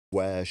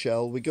Where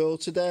shall we go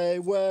today?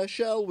 Where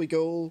shall we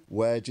go?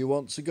 Where do you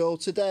want to go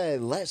today?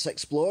 Let's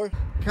explore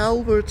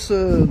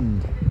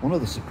Calverton. One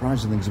of the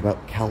surprising things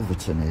about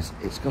Calverton is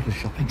it's got a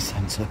shopping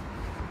centre.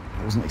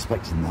 I wasn't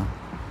expecting that.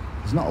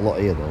 There's not a lot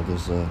here though.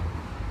 There's a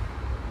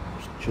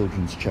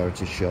children's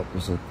charity shop.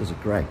 There's a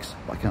Greggs,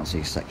 but I can't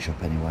see a sex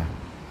shop anywhere.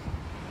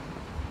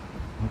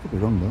 I could be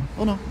wrong though.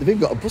 Oh no, they've even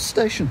got a bus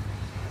station.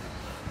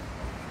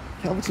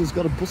 Calverton's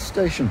got a bus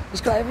station.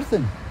 It's got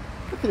everything.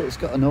 Look at it. It's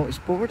got a notice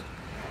board.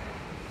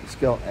 It's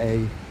got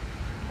a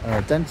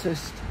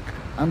dentist,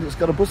 and it's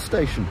got a bus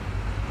station.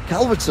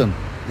 Calverton,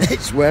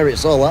 it's where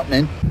it's all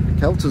happening.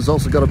 Calverton's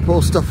also got a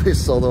post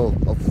office, although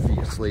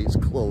obviously it's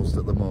closed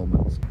at the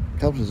moment.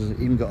 Calverton's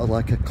even got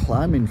like a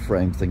climbing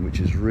frame thing, which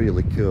is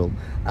really cool.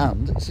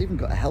 And it's even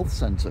got a health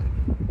centre,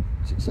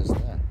 as it says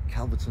there,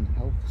 Calverton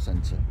Health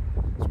Centre.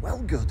 It's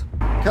well good.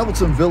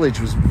 Calverton Village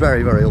was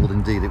very, very old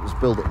indeed. It was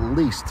built at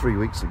least 3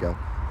 weeks ago.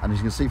 And as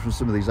you can see from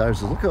some of these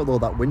houses, look how low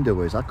that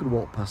window is. I could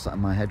walk past that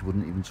and my head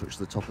wouldn't even touch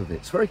the top of it.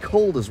 It's very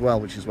cold as well,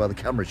 which is why the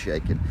camera's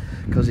shaking,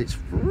 because it's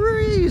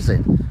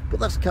freezing. But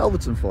that's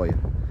Calverton for you.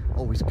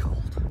 Always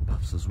cold,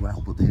 paths as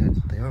well, but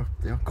they are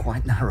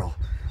quite narrow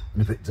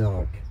and a bit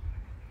dark.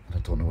 And I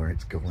don't know where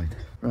it's going.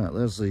 Right,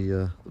 there's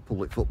the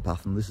public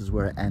footpath, and this is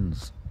where it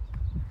ends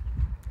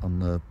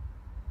on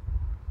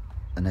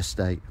an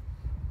estate.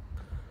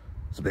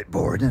 It's a bit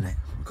boring, isn't it?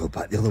 We'll go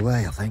back the other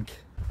way, I think.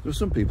 There are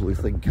some people who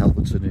think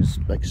Calverton is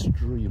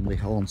extremely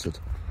haunted.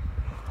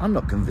 I'm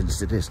not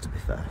convinced it is, to be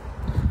fair.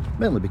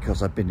 Mainly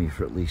because I've been here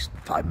for at least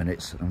 5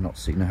 minutes and I've not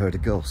seen or heard a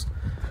ghost.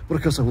 But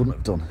of course I wouldn't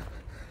have done,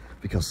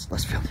 because,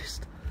 let's be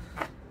honest,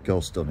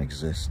 ghosts don't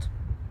exist.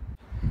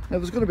 Now,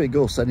 if there's going to be a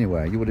ghost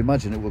anywhere, you would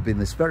imagine it would be in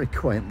this very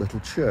quaint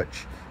little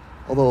church.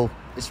 Although,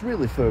 it's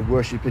really for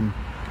worshipping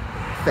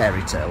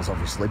fairy tales,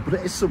 obviously, but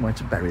it is somewhere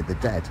to bury the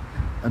dead.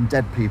 And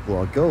dead people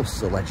are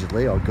ghosts,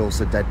 allegedly, or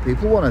ghosts are dead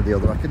people, one or the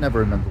other. I can never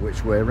remember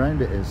which way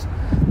around it is.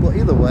 But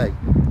either way,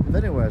 if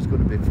anywhere is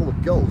going to be full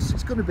of ghosts,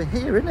 it's going to be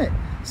here, isn't it?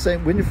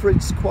 St.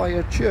 Winifred's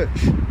Choir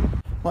Church.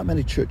 Like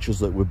many churches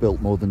that were built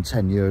more than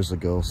 10 years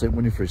ago, St.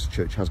 Winifred's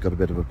Church has got a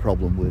bit of a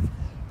problem with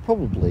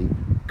probably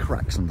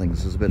cracks and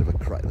things. There's a bit of a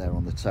crack there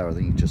on the tower. I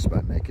think you just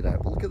about make it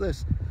out. But look at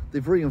this.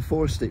 They've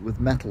reinforced it with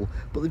metal,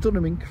 but they've done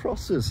them in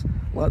crosses,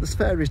 like this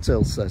fairy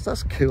tale says.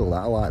 That's cool.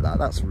 I like that.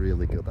 That's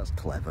really good. That's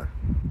clever.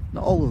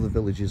 Not all of the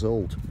village is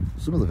old.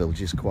 Some of the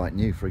village is quite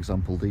new. For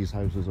example, these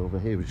houses over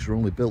here, which were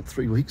only built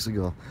 3 weeks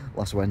ago,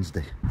 last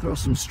Wednesday. There are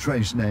some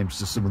strange names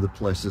to some of the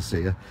places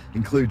here,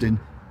 including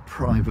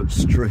Private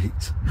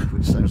Street,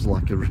 which sounds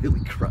like a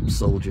really crap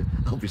soldier.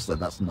 Obviously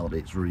that's not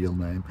its real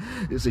name.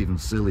 It's even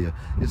sillier.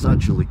 It's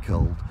actually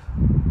called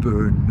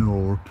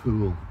Bernor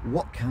Pool.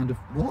 What kind of...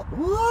 what?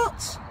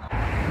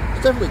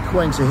 It's definitely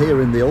quainter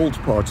here in the old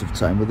part of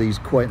town with these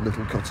quaint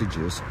little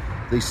cottages,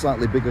 these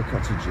slightly bigger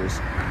cottages,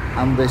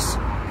 and this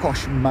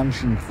posh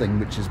mansion thing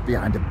which is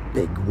behind a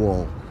big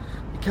wall.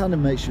 It kind of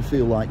makes you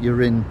feel like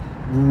you're in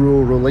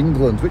rural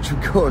England, which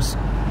of course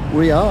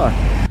we are.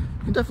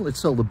 You can definitely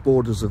tell the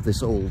borders of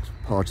this old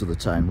part of the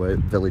town,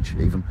 village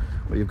even,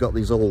 where you've got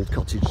these old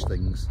cottage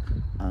things,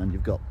 and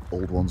you've got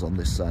old ones on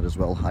this side as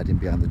well, hiding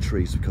behind the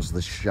trees because of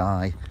the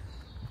shy.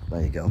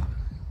 There you go.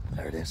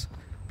 There it is.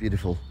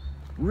 Beautiful.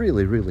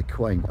 Really, really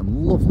quaint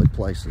and lovely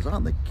places,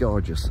 aren't they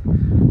gorgeous?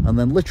 And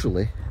then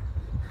literally,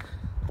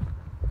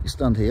 you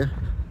stand here,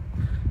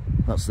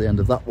 that's the end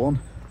of that one,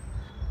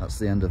 that's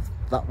the end of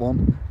that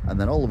one, and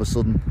then all of a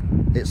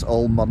sudden, it's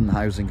all modern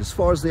housing as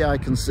far as the eye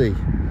can see.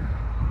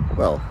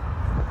 Well,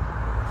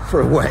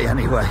 for a way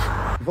anyway.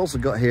 We've also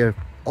got here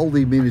all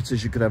the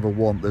amenities you could ever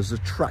want. There's a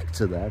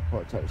tractor there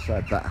parked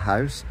outside that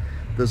house.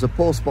 There's a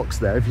post box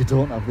there if you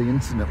don't have the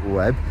internet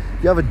web.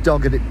 If you have a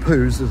dog and it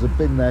poos, there's a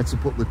bin there to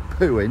put the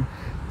poo in.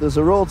 There's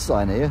a road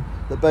sign here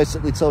that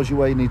basically tells you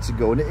where you need to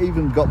go, and it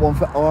even got one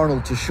for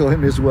Arnold to show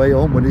him his way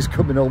home when he's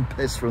coming home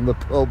pissed from the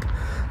pub.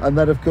 And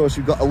then of course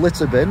you've got a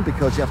litter bin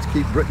because you have to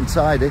keep Britain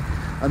tidy,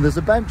 and there's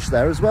a bench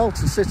there as well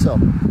to sit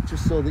on,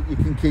 just so that you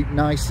can keep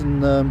nice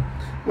and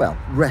well,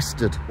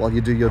 rested while you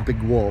do your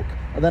big walk.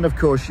 And then of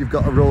course you've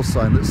got a road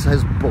sign that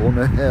says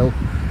Boner Hill.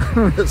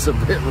 That's a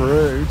bit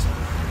rude.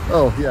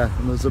 Oh yeah,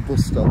 and there's a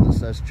bus stop that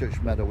says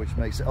Church Meadow, which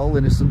makes it all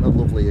innocent and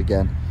lovely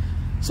again.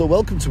 So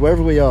welcome to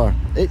wherever we are.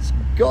 It's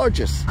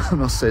gorgeous. I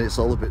must say it's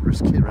all a bit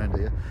risky around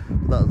here.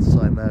 But that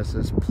sign there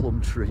says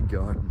Plum Tree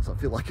Gardens. I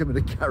feel like I'm in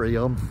a Carry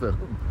On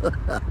film.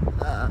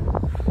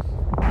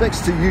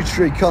 Next to Yew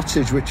Tree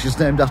Cottage, which is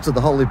named after the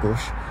holly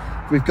bush,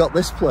 we've got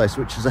this place,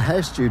 which is a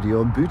hair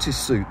studio and beauty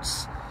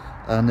suits.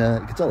 And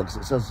you can tell because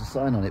it says a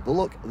sign on it. But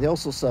look, they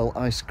also sell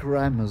ice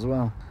cream as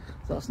well.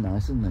 So that's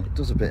nice, isn't it? It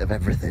does a bit of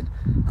everything.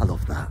 I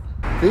love that.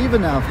 They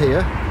even have here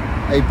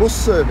a bus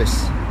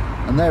service.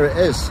 And there it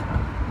is.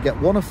 You get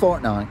one a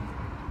fortnight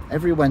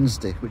every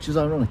Wednesday, which is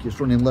ironic. It's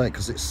running late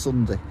because it's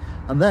Sunday.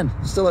 And then,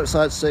 still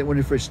outside St.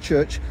 Winifred's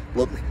Church,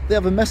 look, they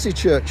have a messy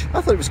church.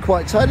 I thought it was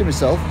quite tidy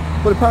myself,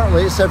 but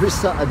apparently it's every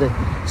Saturday.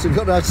 So you've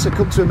got to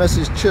come to a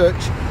messy church,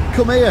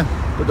 come here,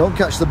 but don't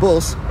catch the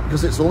bus,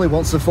 because it's only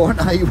once a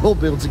fortnight. You won't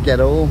be able to get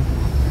home.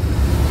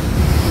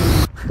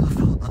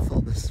 I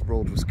thought this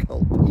road was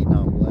called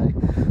Penal Way,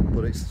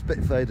 but it's a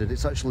bit faded.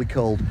 It's actually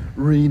called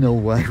Renal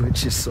Way,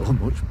 which is so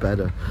much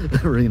better.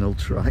 Renal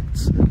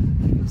Tracts.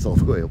 It's all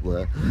the way up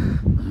there.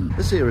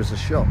 This here is a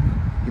shop.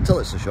 You can tell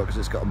it's a shop because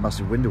it's got a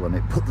massive window on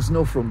it, but there's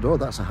no front door.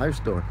 That's a house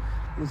door.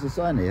 There's a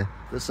sign here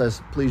that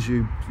says, please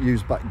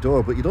use back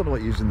door, but you don't know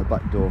what you're using the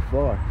back door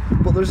for.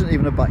 But there isn't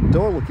even a back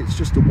door, look, it's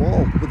just a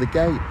wall with a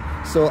gate.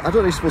 So I don't know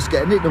if you're supposed to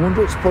get in it, no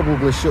wonder it's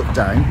probably shut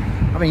down.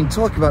 I mean,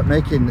 talk about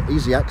making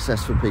easy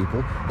access for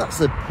people. That's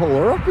the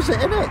polar opposite,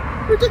 isn't it?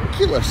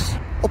 Ridiculous.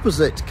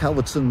 Opposite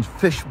Calverton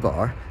Fish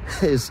Bar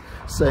is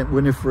St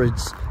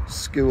Winifred's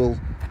School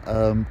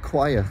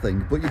choir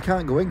thing, but you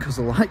can't go in because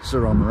the lights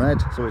are on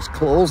red, so it's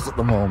closed at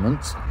the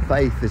moment.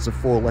 Faith is a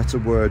 4-letter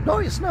word. No,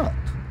 it's not.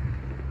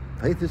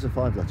 Faith is a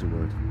 5-letter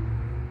word.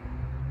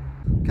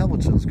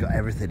 Calverton's got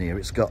everything here.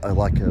 It's got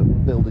like a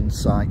building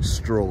site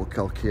stroke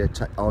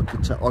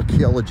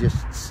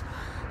archaeologists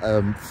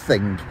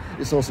thing.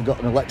 It's also got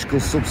an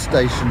electrical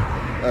substation,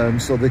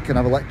 so they can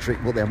have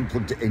electric, but they haven't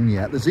plugged it in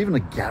yet. There's even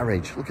a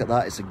garage. Look at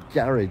that, it's a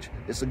garage.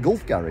 It's a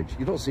golf garage.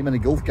 You don't see many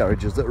golf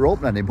garages that are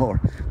open anymore.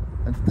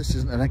 And this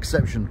isn't an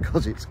exception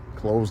because it's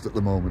closed at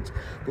the moment.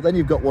 But then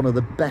you've got one of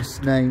the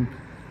best named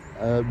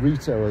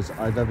retailers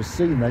I've ever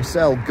seen. They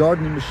sell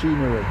gardening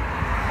machinery,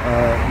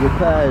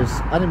 repairs,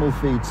 animal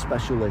feed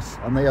specialists,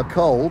 and they are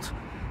called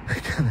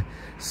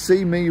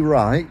See Me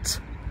Right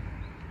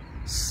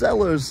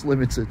Sellers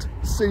Limited.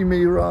 See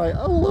Me Right.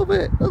 I love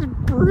it. That's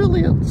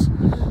brilliant.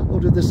 Oh,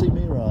 did they see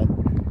me right?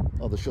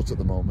 Oh, they're shut at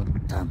the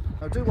moment. Damn.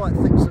 I do like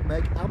things that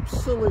make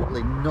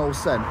absolutely no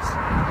sense.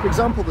 For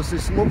example, there's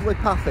this lovely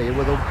path here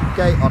with a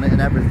gate on it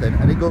and everything,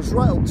 and it goes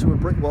right up to a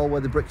brick wall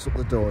where they bricked up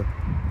the door.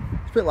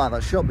 It's a bit like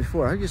that shop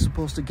before. How are you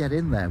supposed to get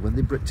in there when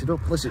they bricked it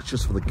up? Unless it's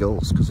just for the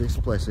ghosts, because this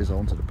place is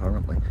haunted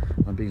apparently.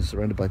 I'm being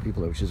surrounded by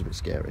people, which is a bit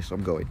scary, so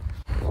I'm going.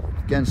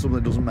 Again, something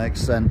that doesn't make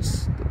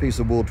sense. The piece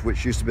of wood,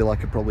 which used to be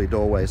like probably a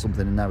doorway or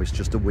something, and now it's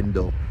just a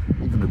window.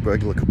 Even a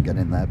burglar couldn't get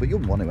in there, but you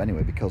wouldn't want to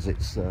anyway, because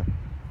it's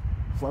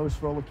Flowers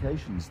for All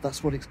Occasions.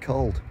 That's what it's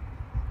called.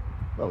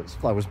 Well, it's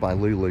Flowers by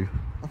Lulu.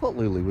 I thought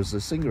Lulu was a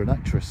singer and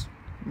actress.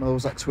 No,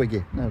 was that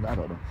Twiggy? No, I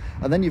don't know.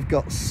 And then you've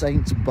got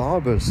Saint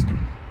Barbers.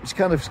 It's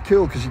kind of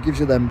cool because it gives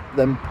you them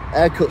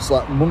haircuts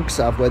like monks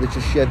have, where they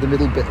just shave the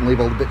middle bit and leave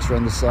all the bits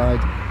around the side.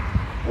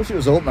 I wish it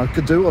was open. I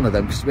could do one of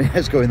them because my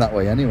hair's going that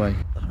way anyway.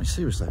 I mean,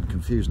 seriously, I'm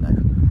confused now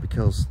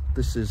because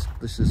this is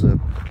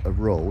a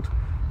road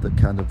that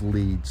kind of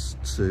leads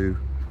to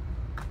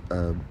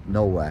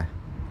nowhere,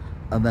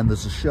 and then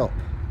there's a shop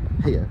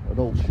here, an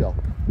old shop,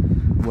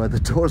 where the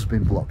door's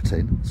been blocked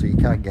in, so you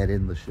can't get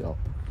in the shop.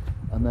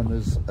 And then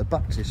there's a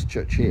Baptist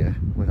church here.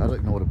 Well, I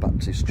don't know what a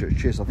Baptist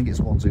church is. I think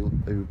it's ones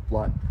who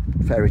like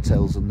fairy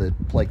tales and they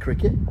play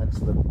cricket. That's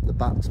the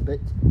Bats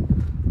bit.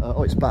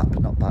 Oh, it's Bap,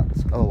 not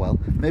Bats. Oh well,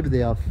 maybe they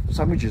have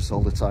sandwiches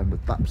all the time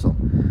with Baps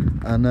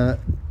on. And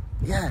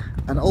yeah,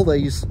 and all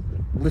these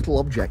little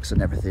objects and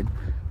everything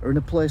are in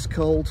a place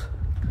called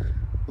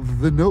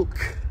The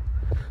Nook.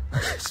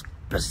 It's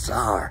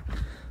bizarre.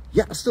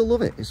 Yeah, I still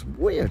love it. It's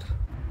weird.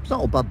 It's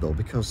not all bad though,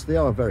 because they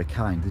are very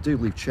kind. They do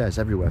leave chairs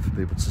everywhere for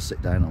people to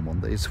sit down on.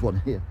 There's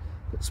one here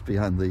that's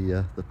behind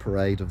the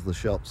parade of the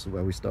shops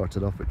where we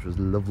started off, which was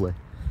lovely.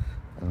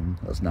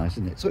 That's nice,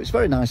 isn't it? So it's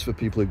very nice for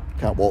people who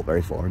can't walk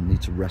very far and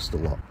need to rest a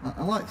lot.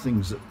 I like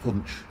things that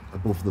punch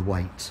above the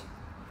weight.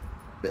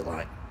 A bit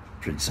like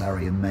Prince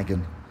Harry and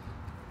Meghan,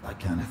 that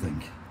kind of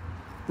thing.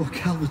 Well,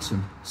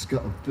 Calverton's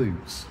got a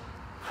Boots.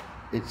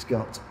 It's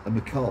got a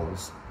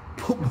McCall's,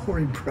 but more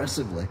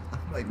impressively,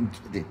 I'm not even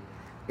kidding,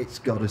 it's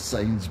got a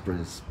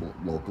Sainsbury's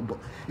local, but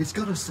it's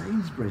got a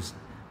Sainsbury's.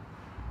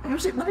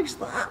 How's it managed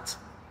that?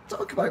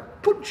 Talk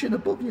about punching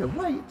above your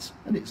weight.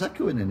 And it's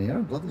echoing in here.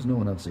 I'm glad there's no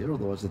one else here,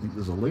 otherwise I think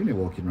there's a loony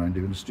walking around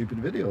doing a stupid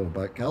video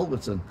about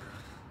Calverton.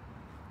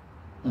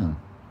 Oh.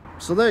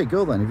 So there you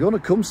go then. If you want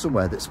to come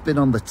somewhere that's been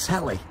on the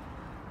telly,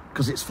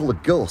 because it's full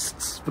of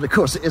ghosts, but of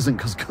course it isn't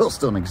because ghosts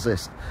don't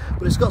exist,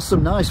 but it's got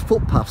some nice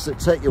footpaths that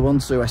take you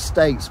onto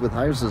estates with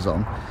houses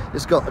on.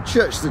 It's got a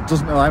church that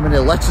doesn't know how many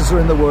letters are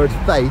in the word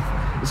faith.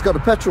 It's got a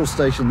petrol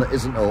station that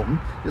isn't open.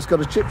 It's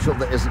got a chip shop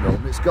that isn't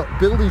open. It's got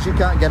buildings you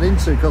can't get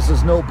into because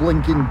there's no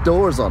blinking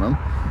doors on them.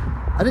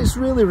 And it's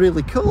really,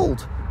 really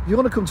cold. If you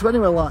want to come to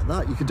anywhere like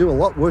that, you could do a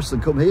lot worse than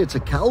come here to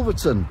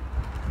Calverton.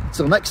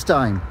 Till next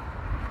time,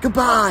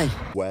 goodbye.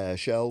 Where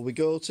shall we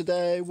go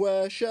today?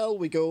 Where shall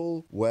we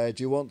go? Where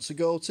do you want to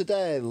go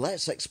today?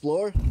 Let's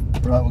explore.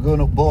 Right, we're going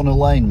up Boner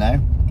Lane now.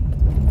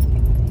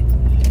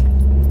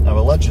 Now,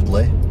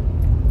 allegedly,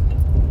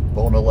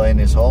 Boner Lane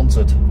is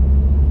haunted,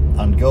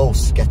 and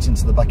ghosts get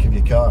into the back of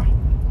your car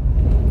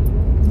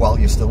while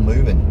you're still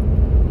moving.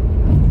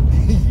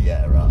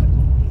 Yeah, right.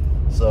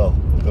 So,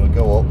 we're going to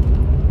go up,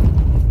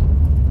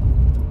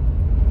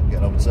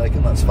 get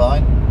overtaken, that's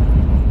fine.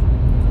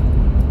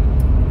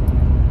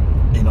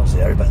 He knows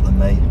the area better than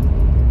me,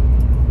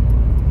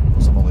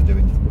 because I'm only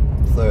doing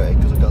 30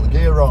 because I got the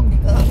gear wrong.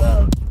 Oh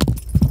no!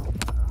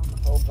 The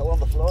phone fell on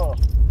the floor.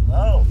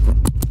 No!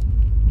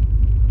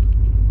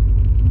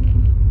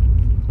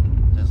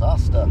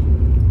 Disaster.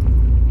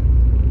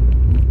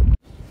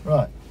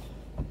 Right,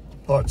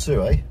 Part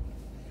 2, eh?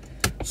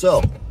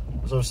 So,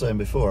 as I was saying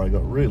before, I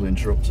got really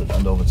interrupted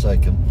and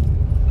overtaken.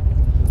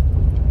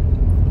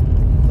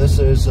 This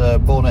is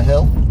Boner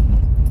Hill,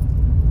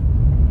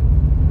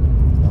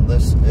 and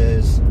this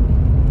is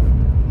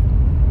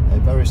a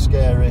very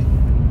scary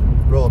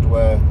road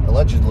where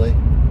allegedly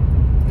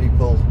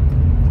people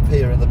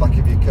appear in the back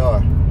of your car,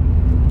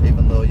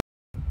 even though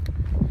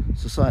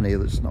it's a sign here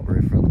that's not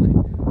very friendly.